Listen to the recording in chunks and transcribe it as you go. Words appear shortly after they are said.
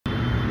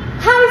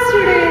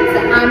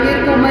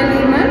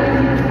Komali Mam.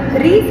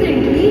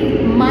 Recently,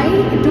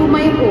 to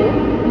my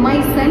home,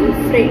 my son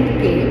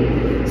friend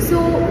came. So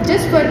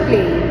just for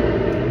playing,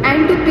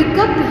 and to pick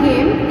up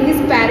him, his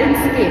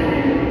parents came.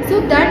 So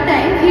that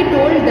time he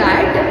told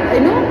that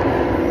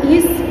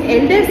his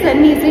elder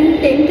son is in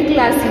 10th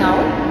class now,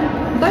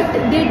 but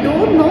they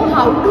don't know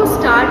how to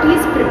start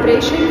his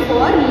preparation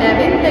for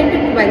 11th and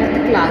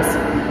 12th class.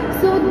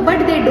 So,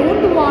 but they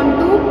don't want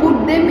to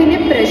put them in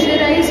a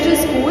pressurized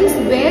schools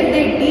where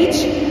they teach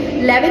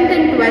 11th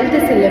and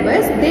 12th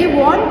syllabus. They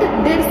want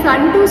their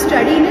son to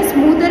study in a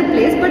smoother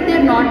place, but they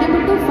are not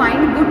able to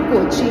find good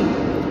coaching.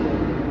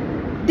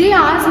 They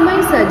asked my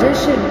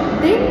suggestion.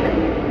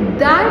 Then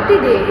that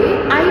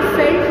day I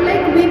felt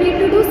like we need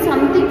to do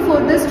something for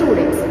the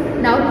students.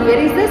 Now here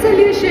is the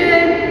solution.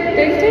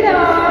 Ta-da!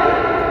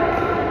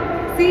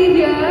 See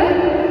here.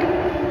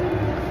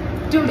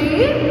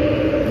 Today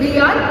we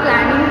are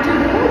planning to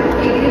do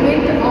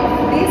agreement of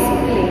this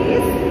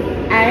place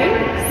and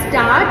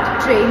start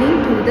training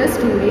to the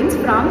students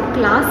from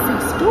class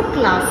 6 to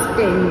class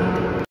 10th.